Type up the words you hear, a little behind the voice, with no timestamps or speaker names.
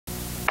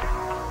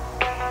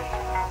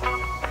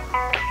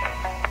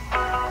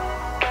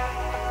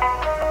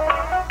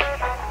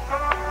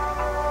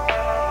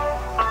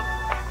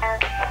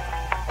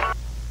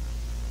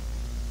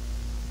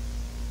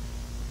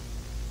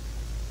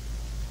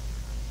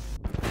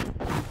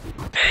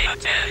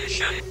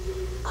attention.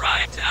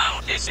 Right now,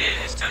 this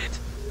instant.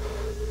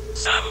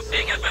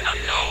 Something of an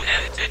unknown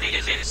entity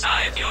is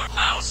inside your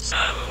house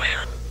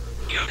somewhere.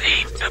 You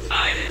need to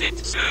find it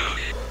soon.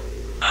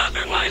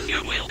 Otherwise,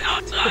 you will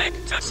not like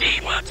to see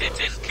what it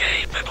is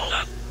capable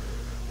of.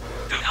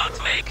 Do not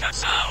make a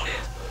sound.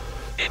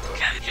 It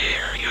can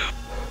hear you.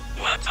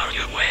 What are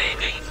you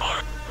waiting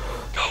for?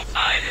 Go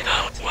find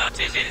out what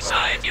is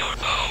inside your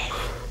home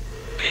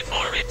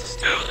before it's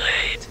too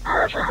late.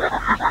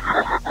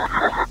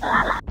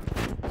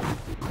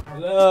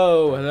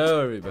 Hello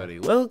everybody.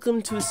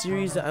 Welcome to a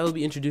series that I will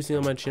be introducing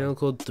on my channel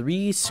called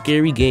 3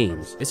 Scary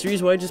Games. A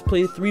series where I just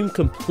play 3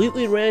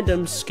 completely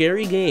random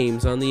scary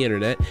games on the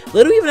internet.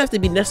 They don't even have to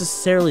be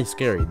necessarily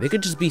scary. They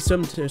could just be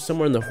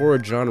somewhere in the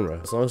horror genre.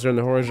 As long as they're in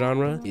the horror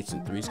genre, it's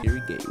in 3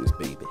 scary games,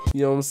 baby.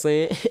 You know what I'm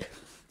saying? You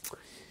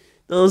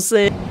know what I'm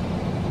saying?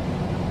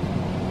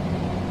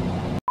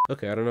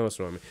 Okay, I don't know what's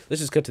wrong with me.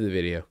 Let's just cut to the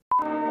video.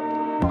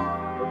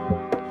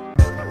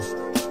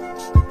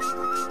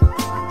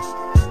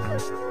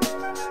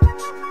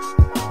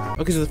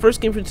 Okay, so the first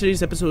game for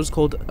today's episode is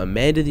called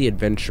Amanda the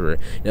Adventurer.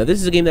 Now,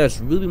 this is a game that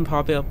has really been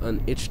popping up on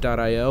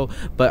itch.io,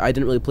 but I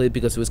didn't really play it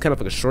because it was kind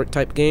of like a short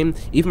type game.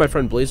 Even my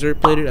friend Blazer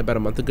played it about a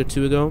month or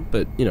two ago,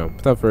 but, you know,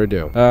 without further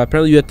ado.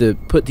 Apparently you have to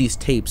put these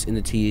tapes in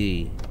the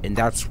TV, and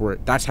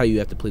that's how you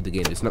have to play the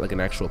game. It's not like an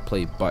actual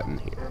play button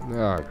here.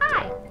 Oh.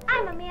 Hi,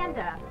 I'm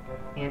Amanda.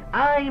 And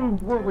I'm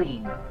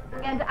Wooly.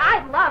 And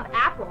I love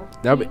apples.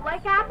 Do you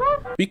like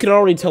apples? You can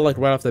already tell, like,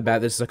 right off the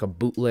bat, this is like a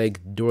bootleg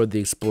Dora the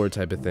Explorer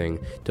type of thing.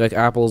 Do you like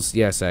apples?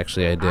 Yes,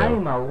 actually, I do.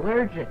 I'm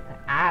allergic to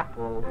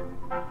apples.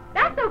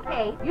 That's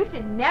okay. You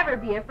should never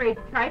be afraid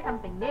to try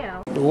something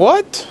new.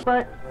 What?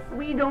 But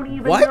we don't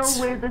even What? know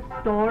where the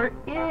store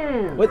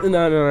is. What?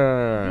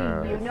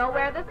 No. Do you know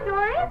where the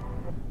store is?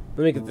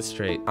 Let me get this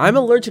straight. I'm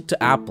allergic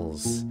to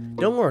apples.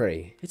 Don't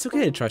worry. It's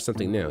okay to try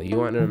something new. You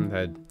want them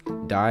to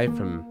die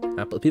from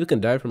apple? People can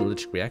die from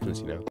allergic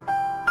reactions, you know.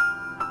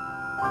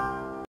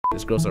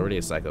 This girl's already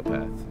a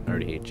psychopath. I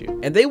already hate you.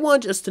 And they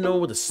want us to know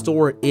where the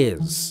store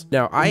is.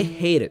 Now, I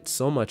hate it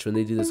so much when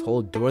they do this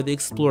whole Dora the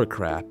Explorer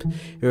crap.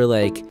 You're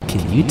like,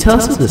 can you tell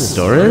us where the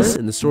store is?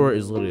 And the store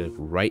is literally like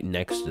right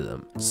next to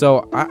them.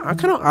 So I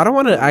don't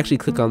want to actually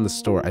click on the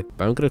store.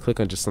 I'm gonna click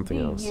on just something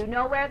else. Do you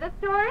know where the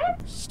store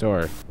is?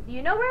 Store. Do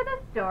you know where the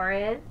store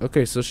is?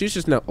 Okay, so she's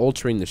just now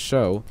altering the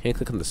show. Can't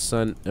click on the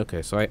sun.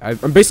 Okay, so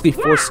I'm basically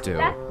forced to.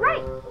 That's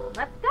right.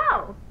 Let's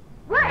go.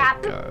 We're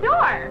at the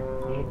store.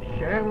 It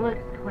sure looks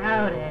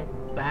crowded.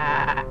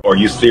 Bah. Are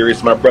you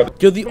serious, my brother?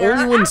 You're the There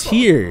only are ones apples.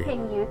 here.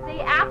 Can you see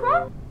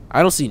apples?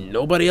 I don't see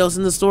nobody else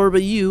in the store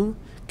but you.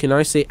 Can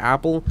I say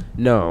apple?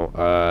 No.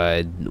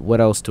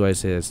 What else do I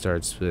say that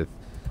starts with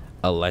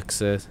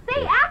Alexa?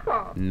 Say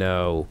apple.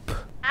 Nope.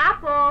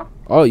 Apple.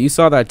 Oh, you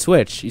saw that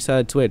Twitch. You saw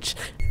that Twitch.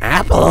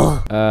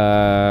 Apple.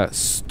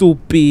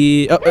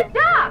 Stupid. Good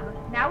job.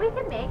 Now we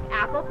can make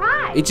apple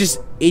pie.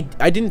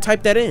 I didn't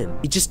type that in.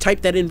 It just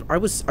typed that in. I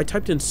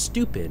typed in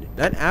stupid,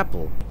 not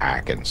apple. I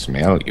can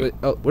smell you. Wait,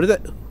 oh,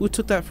 who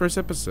took that first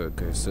episode?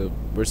 Okay, so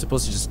we're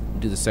supposed to just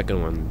do the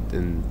second one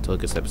until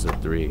it gets episode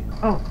 3.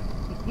 Oh,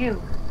 it's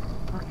you.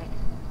 Okay,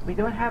 we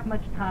don't have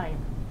much time.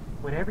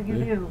 Whatever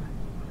you do.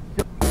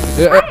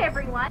 Hi,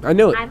 everyone. I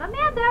know it. I'm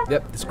Amanda.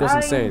 Yep, this girl's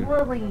insane.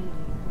 I'm Wooly.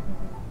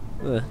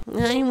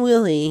 I'm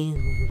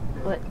Willie.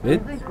 But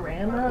It- is it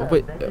Grandma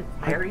wait, a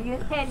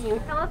vegetarian? Can you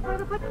tell us where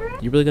the butcher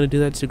is? You really gonna do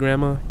that to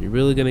Grandma? You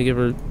really gonna give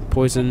her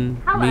poison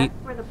Tell meat? us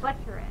where the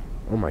butcher is.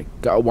 Oh my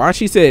God! Why'd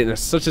she say it in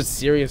such a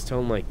serious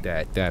tone like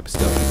that? That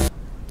still.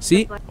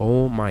 See?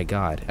 Oh my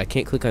God! I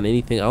can't click on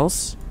anything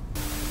else.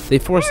 They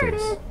force There it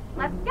us. is.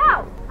 Let's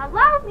go.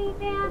 Hello, meat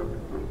man.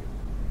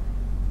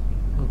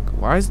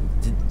 Why is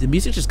the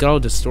music just got all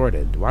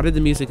distorted? Why did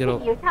the music get all?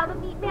 Can you tell the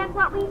meat man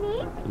what we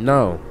need?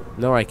 No,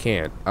 I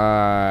can't.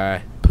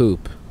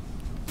 Poop.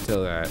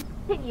 Tell that.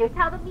 Can you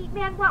tell the meat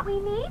man what we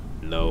need?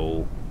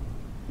 No.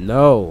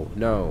 Tell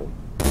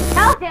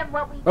him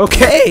what we need.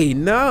 Okay,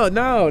 no.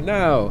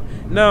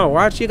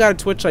 Why'd you gotta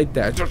twitch like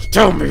that? Just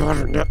tell me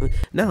what.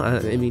 No, I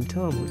mean,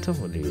 tell him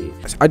what you need.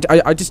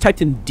 I just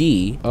typed in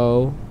D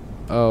O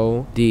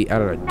D. I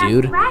don't know, That's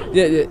dude.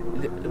 right.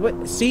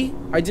 What? See,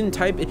 I didn't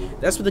type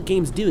it. That's what the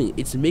game's doing.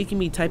 It's making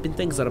me type in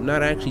things that I'm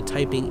not actually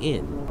typing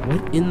in.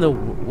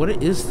 What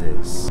is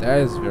this? That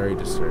is very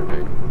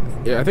disturbing.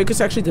 Yeah, I think it's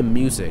actually the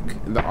music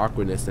and the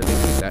awkwardness that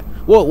makes that.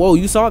 Whoa!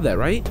 You saw that,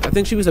 right? I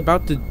think she was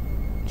about to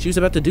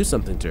do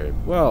something to her.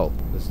 Well,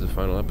 this is the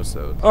final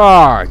episode.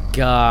 Oh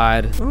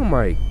God! Oh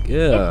my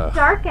God! It's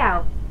dark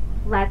out.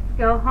 Let's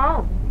go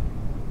home.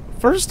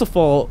 First of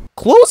all,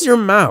 close your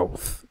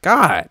mouth.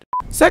 God.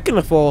 Second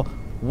of all,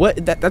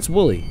 that's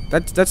Wooly.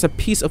 That's a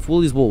piece of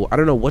Wooly's wool. I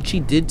don't know what she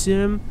did to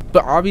him,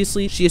 but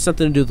obviously she has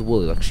something to do with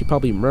Wooly. Like she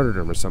probably murdered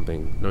him or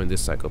something, knowing this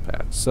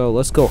psychopath. So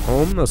let's go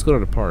home. Let's go to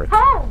the park.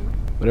 Home.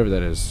 Whatever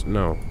that is.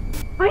 No.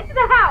 Going to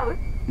the house.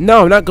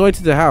 No, I'm not going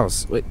to the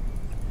house. Wait.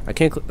 I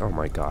can't click. Oh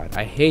my God.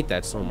 I hate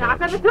that so much.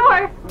 Knock on the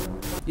door.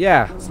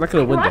 Yeah, it's not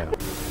gonna window.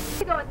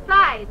 To go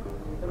inside.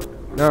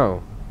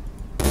 No.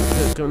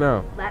 Go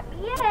now. Let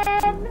me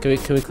in.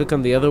 Can we click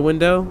on the other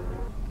window?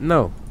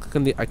 No. Click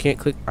on the. I can't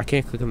click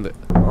on the.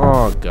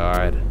 Oh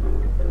God.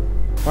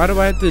 Why do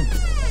I have to?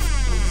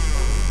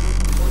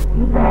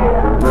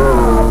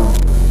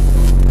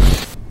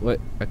 What?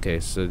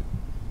 Okay, so.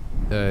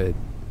 I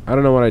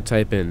don't know what I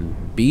type in.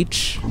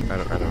 Beach? I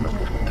don't know.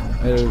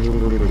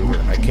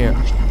 I can't.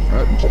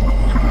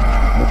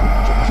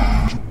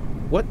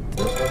 What?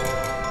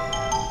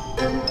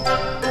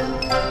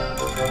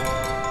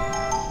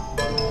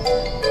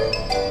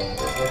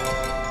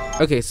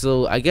 Okay,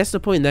 so I guess the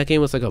point in that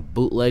game was like a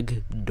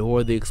bootleg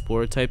Dora the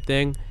Explorer type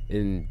thing,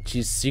 and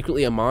she's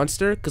secretly a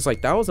monster, because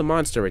like that was a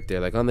monster right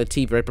there, like on the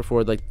TV right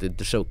before like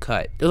the show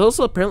cut. There's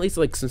also apparently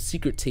like some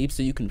secret tapes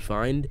that you can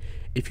find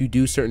if you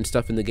do certain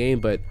stuff in the game,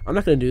 but I'm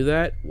not gonna do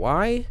that.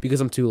 Why?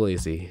 Because I'm too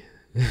lazy.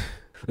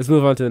 Let's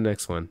move on to the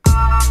next one.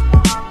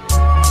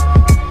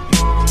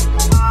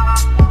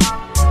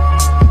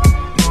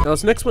 Now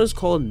this next one is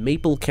called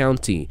Maple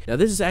County. Now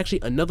this is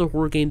actually another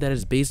horror game that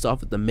is based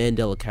off of the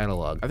Mandela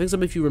catalog. I think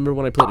some of you remember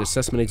when I played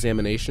Assessment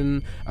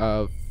Examination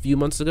a few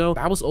months ago.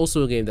 That was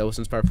also a game that was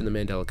inspired from the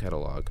Mandela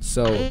catalog.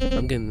 So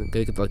I'm gonna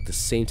get like the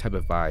same type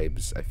of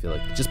vibes, I feel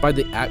like. Just by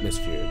the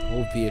atmosphere, the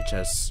whole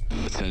VHS.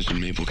 Attention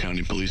Maple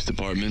County Police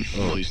Department.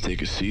 Please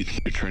take a seat.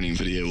 Your training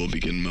video will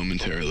begin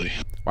momentarily.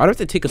 Why do I have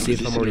to take a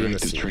seat if I'm already in the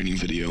seat? Training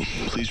video,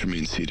 please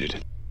remain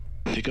seated.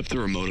 Pick up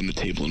the remote on the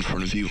table in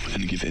front of you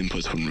and give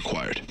inputs when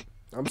required.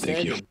 I'm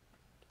standing. I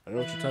don't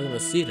know what you're talking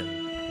about seating.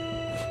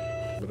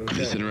 Okay.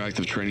 This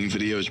interactive training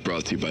video is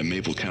brought to you by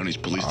Maple County's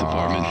Police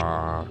Department.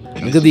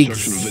 I get the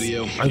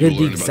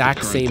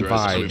exact same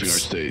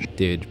vibes,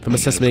 dude, from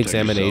Assessment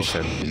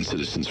Examination. And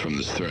citizens from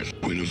this threat.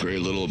 We know very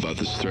little about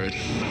this threat,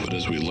 but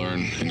as we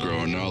learn and grow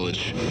our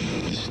knowledge,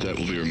 this threat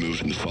will be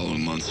removed in the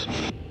following months.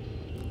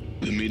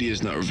 The media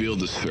has not revealed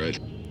this threat,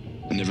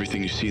 and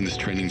everything you see in this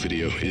training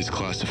video is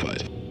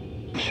classified.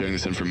 Sharing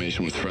this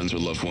information with friends or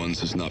loved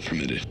ones is not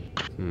permitted.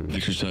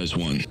 Exercise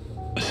 1.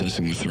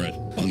 Assessing the threat.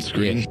 On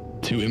screen,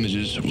 2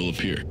 images will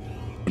appear.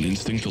 On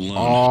instinct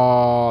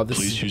alone,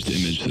 please choose the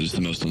image that is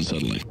the most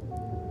unsettling.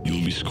 You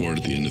will be scored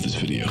at the end of this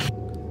video.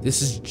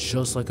 This is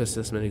just like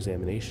Assessment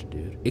Examination,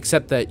 dude.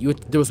 Except that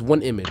there was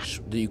 1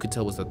 image that you could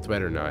tell was a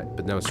threat or not,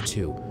 but now it's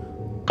 2.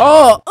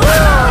 Oh!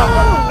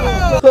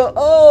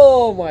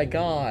 Oh my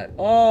God!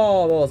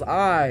 Oh, those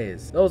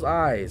eyes! Those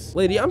eyes!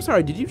 Lady, I'm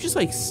sorry. Did you just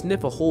like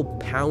sniff a whole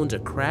pound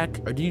of crack,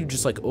 or did you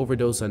just like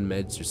overdose on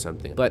meds or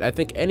something? But I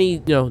think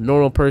any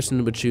normal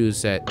person would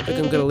choose that. I think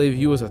I'm gonna leave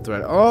you as a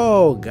threat.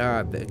 Oh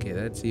God! Okay,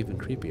 that's even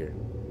creepier.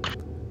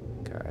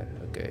 God.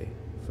 Okay.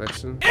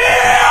 Flexion.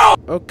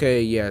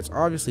 Okay, yeah, it's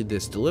obviously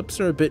this. The lips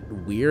are a bit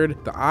weird.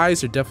 The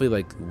eyes are definitely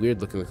like weird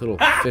looking, like little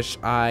fish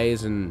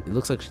eyes, and it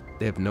looks like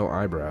they have no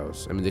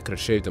eyebrows. I mean, they could have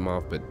shaved them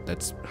off, but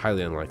that's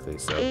highly unlikely,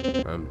 so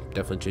I'm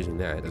definitely choosing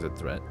that as a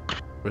threat.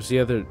 Where's the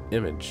other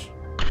image?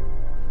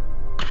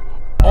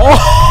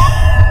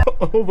 Oh!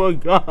 Oh my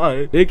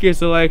God. Make your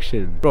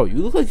selection. Bro, you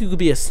look like you could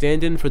be a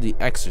stand-in for The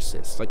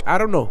Exorcist. Like, I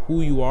don't know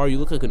who you are. You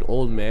look like an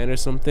old man or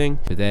something,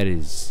 but that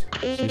is...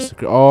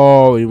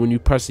 Oh, and when you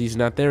press it, he's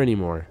not there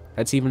anymore.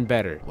 That's even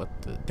better.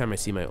 What the time I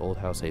see my old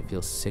house, I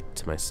feel sick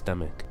to my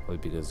stomach. Probably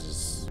because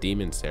there's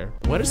demons there.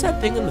 What is that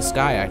thing in the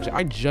sky, actually?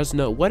 I just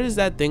know. What is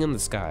that thing in the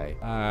sky?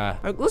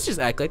 Let's just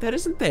act like that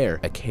isn't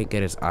there. I can't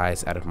get his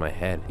eyes out of my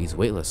head. He's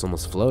weightless,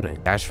 almost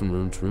floating. Dash from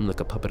room to room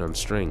like a puppet on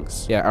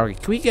strings. Yeah, alright,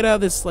 can we get out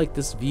of this, like,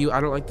 this view? I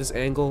don't like this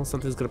angle.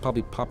 Something's gonna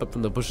probably pop up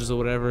from the bushes or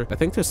whatever. I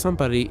think there's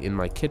somebody in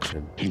my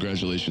kitchen.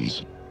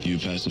 Congratulations. You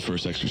passed the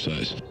first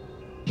exercise.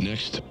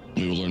 Next,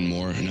 we will learn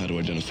more on how to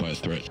identify a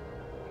threat.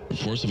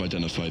 Reports have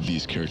identified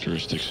these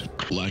characteristics: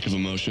 lack of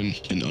emotion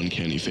and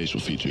uncanny facial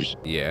features.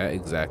 Yeah,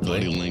 exactly.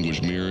 Body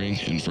language mirroring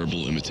and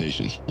verbal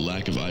imitation.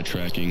 Lack of eye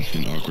tracking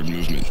and awkward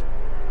movement.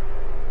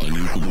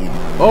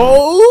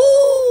 Oh!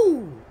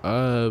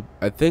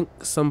 I think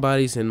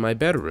somebody's in my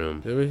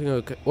bedroom. Is everything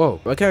okay? Whoa,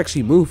 I can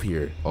actually move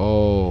here.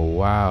 Oh,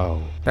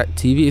 wow. That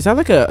TV, is that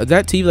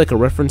TV like a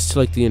reference to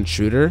like The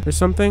Intruder or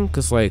something?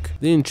 Cause like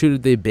The Intruder,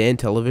 they banned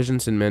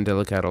televisions in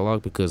Mandela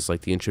catalog because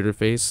like the Intruder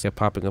face kept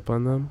popping up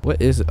on them.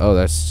 What is it? Oh,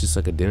 that's just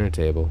like a dinner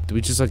table. Do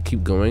we just like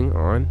keep going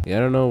on? Yeah, I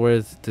don't know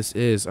where this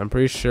is. I'm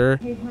pretty sure.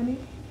 Hey, honey.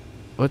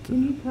 What?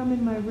 Can you come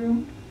in my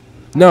room?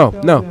 No.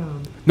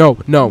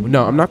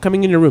 I'm not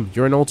coming in your room.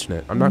 You're an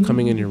alternate. I'm not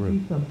coming in your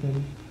room.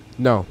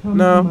 No.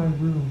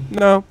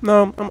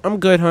 I'm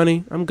good,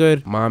 honey. I'm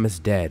good. Mom is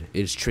dead.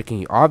 It is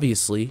tricking you.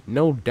 Obviously,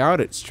 no doubt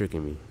it's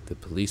tricking me. The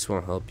police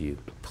won't help you.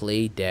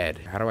 Play dead.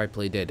 How do I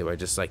play dead? Do I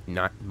just like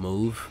not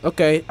move?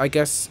 Okay, I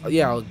guess,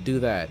 yeah, I'll do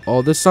that.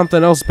 Oh, there's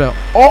something else about.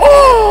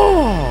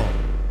 Oh!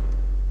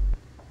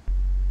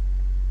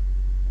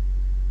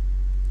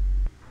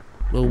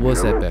 What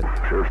was that bet?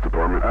 Sheriff's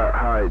Department.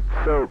 Hi.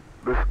 So,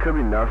 this could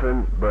be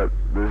nothing, but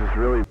there's this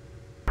really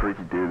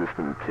freaky dude that's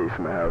been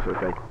casing my house, I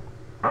think.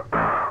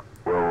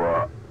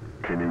 Well,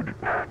 can you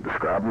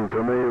describe him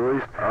to me at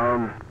least?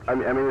 I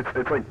mean,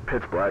 it's like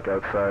pitch black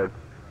outside,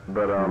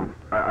 but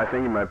I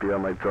think he might be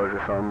on like drugs or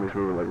something. He's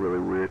moving like really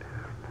weird.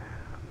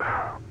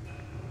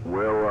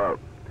 Well,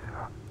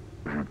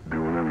 is he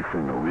doing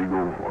anything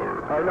illegal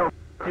or? No,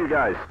 you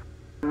guys.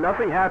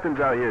 Nothing happens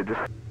out here. Just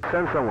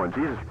send someone.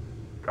 Jesus,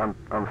 I'm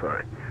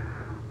sorry.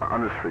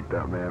 I'm just freaked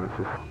out, man. It's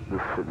just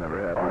this shit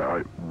never happened. All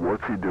right,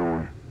 what's he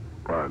doing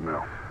right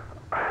now?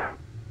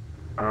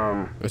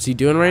 What's he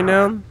doing right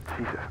now?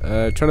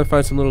 Jesus. Trying to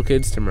find some little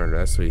kids to murder.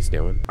 That's what he's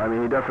doing. I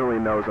mean, he definitely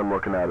knows I'm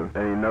looking at him,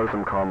 and he knows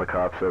I'm calling the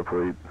cops.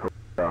 Hopefully, he'll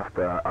off.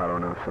 But I don't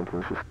know.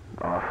 Something's just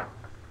off.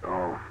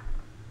 Oh,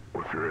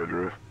 what's your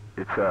address?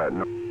 It's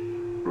no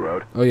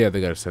road. Oh yeah, they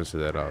gotta censor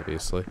that,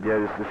 obviously.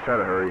 Yeah, just try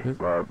to hurry.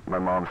 My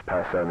mom's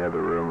passed out in the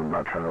other room. I'm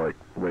not trying to like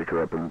wake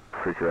her up and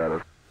freak her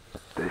out.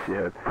 Stacy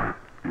had.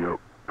 Yep.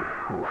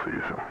 We'll see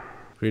you soon.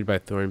 Created by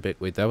Thornbit.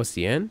 Wait, that was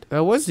the end?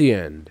 That was the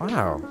end.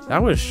 Wow.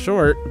 That was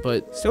short,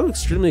 but still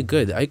extremely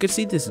good. I could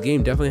see this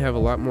game definitely have a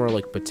lot more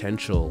like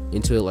potential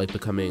into it like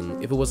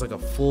becoming, if it was like a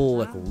full,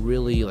 like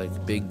really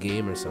like big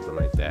game or something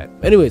like that.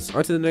 Anyways,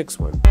 on to the next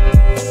one.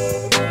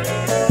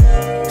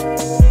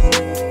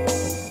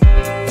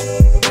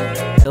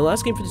 The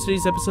last game for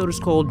today's episode is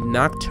called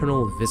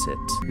Nocturnal Visit.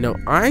 Now,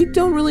 I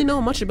don't really know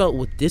much about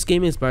what this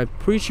game is, but I'm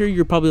pretty sure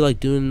you're probably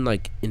like doing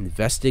like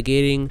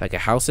investigating like a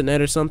house at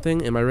night or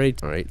something. Am I ready?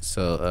 All right,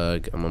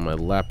 so I'm on my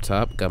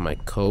laptop, got my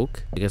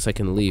Coke. I guess I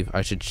can leave.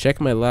 I should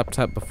check my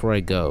laptop before I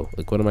go.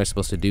 Like, what am I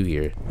supposed to do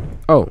here?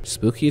 Oh,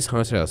 spookiest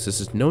haunted house.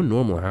 This is no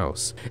normal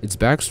house. Its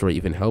backstory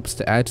even helps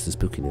to add to the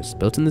spookiness.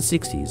 Built in the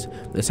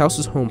 60s, this house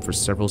was home for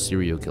several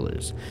serial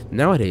killers.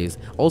 Nowadays,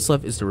 all it's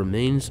left is the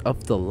remains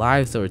of the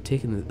lives that were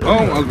taken.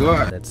 Oh my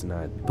god. That's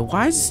not. But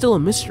why is it still a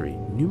mystery?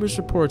 Numerous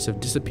reports of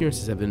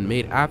disappearances have been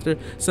made after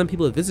some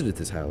people have visited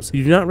this house.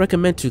 You do not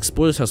recommend to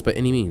explore this house by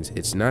any means.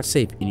 It's not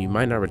safe, and you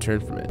might not return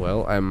from it.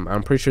 Well, I'm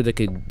pretty sure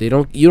you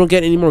don't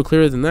get any more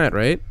clear than that,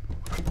 right?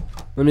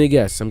 Let me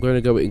guess. I'm going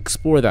to go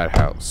explore that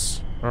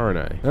house, aren't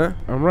I? Huh?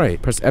 I'm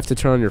right. Press F to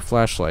turn on your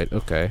flashlight.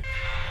 Okay.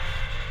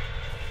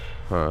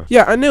 Huh.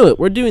 Yeah, I knew it.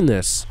 We're doing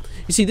this.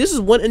 You see, this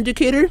is one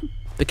indicator.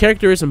 The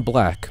character isn't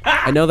black.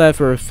 I know that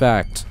for a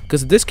fact.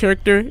 Because this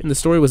character in the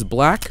story was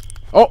black.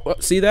 Oh,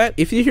 see that?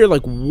 If you hear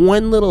like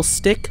one little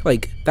stick,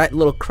 like that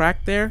little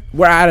crack there,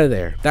 we're out of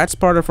there. That's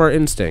part of our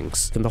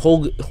instincts. And the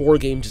whole horror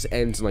game just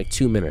ends in like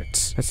 2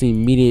 minutes. That's the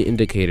immediate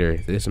indicator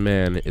that this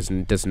man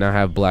does not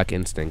have black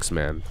instincts,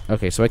 man.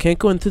 Okay, so I can't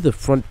go in through the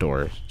front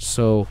door.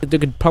 So there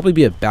could probably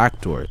be a back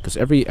door, because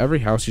every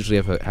house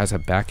usually has a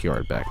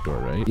backyard back door,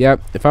 right?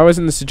 Yep. If I was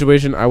in this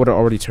situation, I would have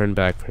already turned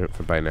back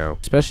by now.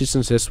 Especially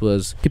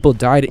since people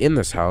died in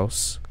this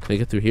house. Can I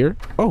get through here?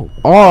 Oh,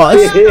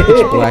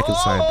 it's black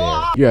inside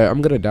there. Yeah,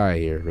 I'm gonna die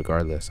here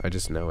regardless. I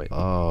just know it.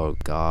 Oh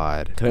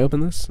god. Can I open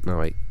this? No,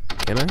 wait.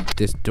 Can I?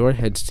 This door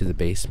heads to the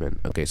basement.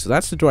 Okay, so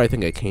that's the door I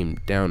think I came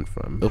down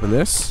from. Open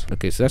this.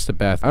 Okay, so that's the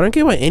bath. I don't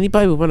get why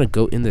anybody would want to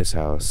go in this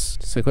house.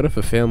 It's like, what if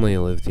a family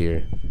lived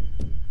here?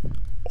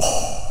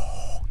 Oh.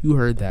 You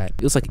heard that.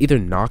 It was like either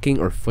knocking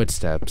or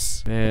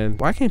footsteps. Man,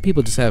 why can't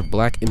people just have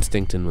black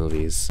instinct in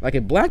movies? Like,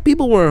 if black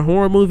people were in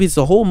horror movies,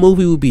 the whole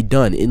movie would be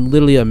done in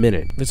literally a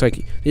minute. It's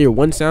like, hear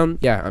one sound,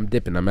 yeah, I'm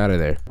dipping, I'm out of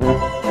there.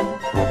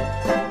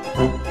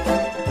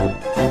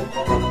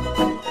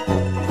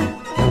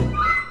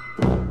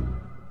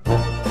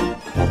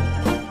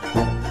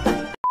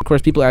 Of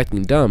course, people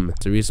acting dumb.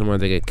 It's the reason why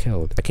they get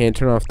killed. I can't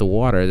turn off the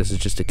water. This is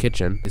just a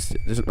kitchen.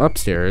 There's an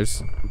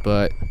upstairs,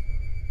 but...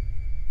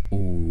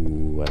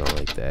 Ooh, I don't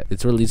like that.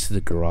 It's where it leads to the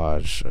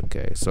garage.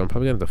 Okay, so I'm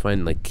probably gonna have to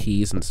find like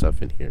keys and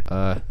stuff in here.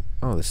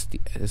 Oh, this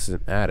is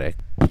an attic.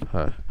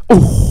 Huh.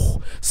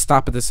 Oh,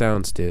 stop at the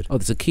sounds, dude. Oh,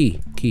 there's a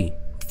key. Take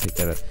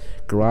that up.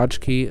 Garage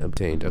key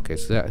obtained. Okay,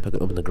 so I can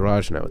open the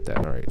garage now with that.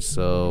 All right,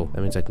 so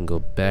that means I can go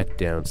back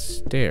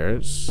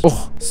downstairs.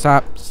 Oh,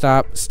 stop.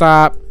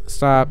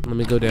 Let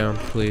me go down,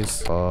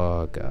 please.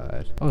 Oh,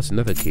 God. Oh, it's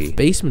another key.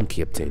 Basement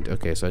key obtained.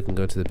 Okay, so I can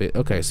go to the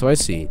okay, so I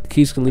see. The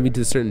keys can lead me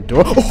to a certain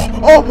door.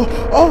 Oh!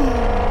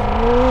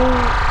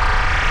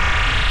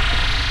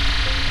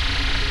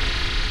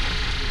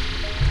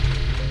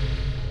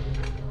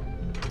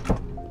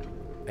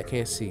 I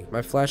can't see.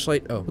 My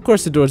flashlight? Oh, of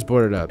course the door's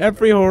boarded up.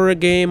 Every horror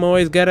game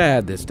always gotta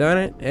add this, don't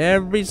it?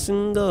 Every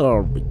single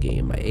horror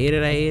game. I hate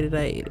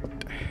it.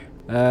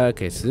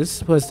 Okay, so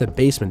this was the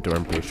basement door,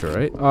 I'm pretty sure,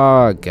 right?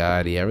 Oh,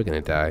 God, yeah, we're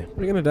gonna die.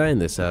 We're gonna die in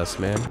this house,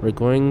 man. We're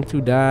going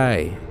to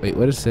die. Wait,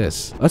 what is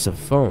this? Oh, that's a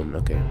phone.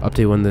 Okay.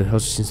 Update when the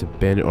house seems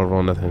abandoned.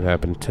 Overall, nothing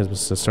happened.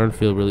 It's starting to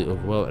feel really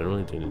overwhelmed and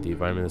really doing the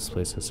environment of this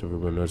place has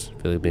everyone knows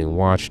feeling being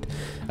watched.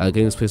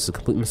 Getting this place is a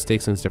complete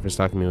mistake since Steph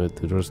stalking me with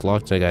the doors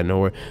locked and I got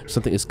nowhere.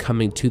 Something is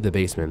coming to the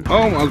basement.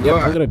 Oh, my God. Yep,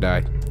 I'm gonna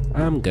die.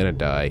 I'm gonna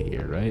die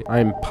here, right?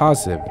 I'm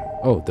positive.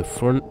 Oh, the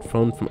phone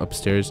from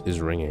upstairs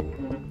is ringing.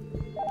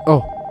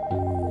 Oh.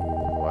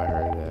 I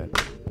heard that.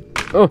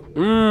 Oh, I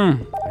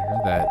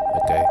heard that.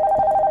 Okay.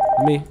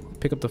 Let me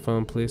pick up the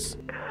phone, please.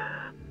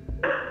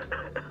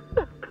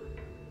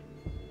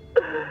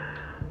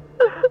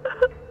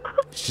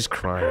 She's just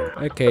crying.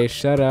 Okay,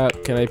 shut up.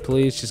 Can I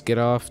please just get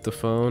off the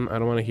phone? I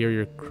don't want to hear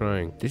your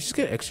crying. Did you just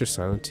get extra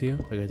silent to you?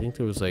 Like, I think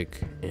there was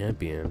like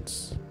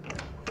ambience.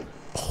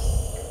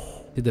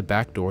 Oh. Did the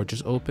back door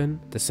just open?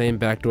 The same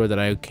back door that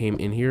I came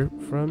in here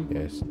from?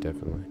 Yes,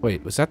 definitely.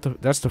 Wait, was that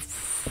that's the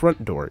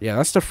front door? Yeah,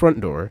 that's the front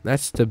door.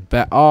 That's the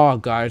back. Oh,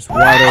 God, it's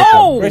wide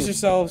open. Brace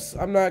yourselves.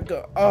 I'm not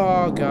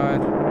oh,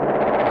 God.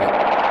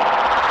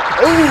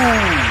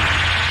 Ooh!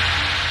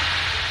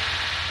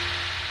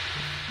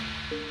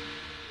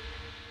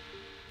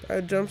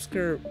 That jump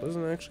scare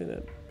wasn't actually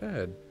that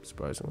bad,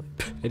 surprisingly.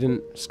 I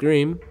didn't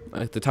scream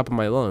at the top of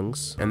my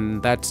lungs,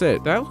 and that's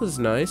it. That was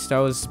nice. That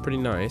was pretty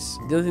nice.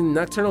 The other thing,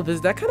 Nocturnal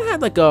Visit, that kind of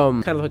had like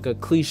kind of like a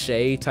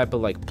cliche type of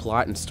like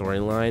plot and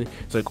storyline.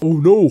 It's like, oh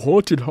no,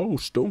 haunted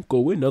house, don't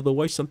go in,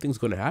 otherwise something's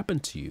gonna happen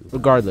to you.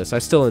 Regardless, I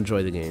still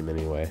enjoy the game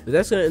anyway. But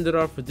that's gonna end it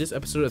off for this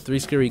episode of 3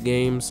 Scary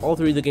Games. All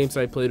 3 of the games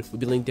that I played will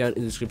be linked down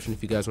in the description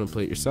if you guys want to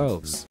play it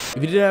yourselves.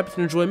 If you did happen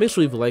to enjoy, make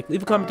sure you leave a like,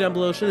 leave a comment down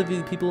below, share the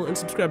video with people, and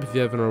subscribe if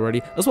you haven't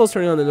already, as well as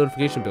turning on the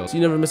notification bell so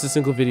you never miss a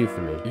single video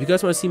from me. If you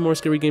guys want to see more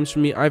scary games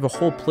from me, I have a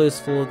whole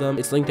playlist full of them.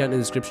 It's linked down in the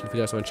description if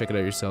you guys want to check it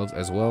out yourselves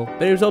as well.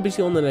 But anyways, I'll be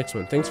seeing you on the next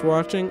one. Thanks for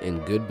watching,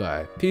 and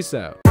goodbye. Peace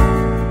out.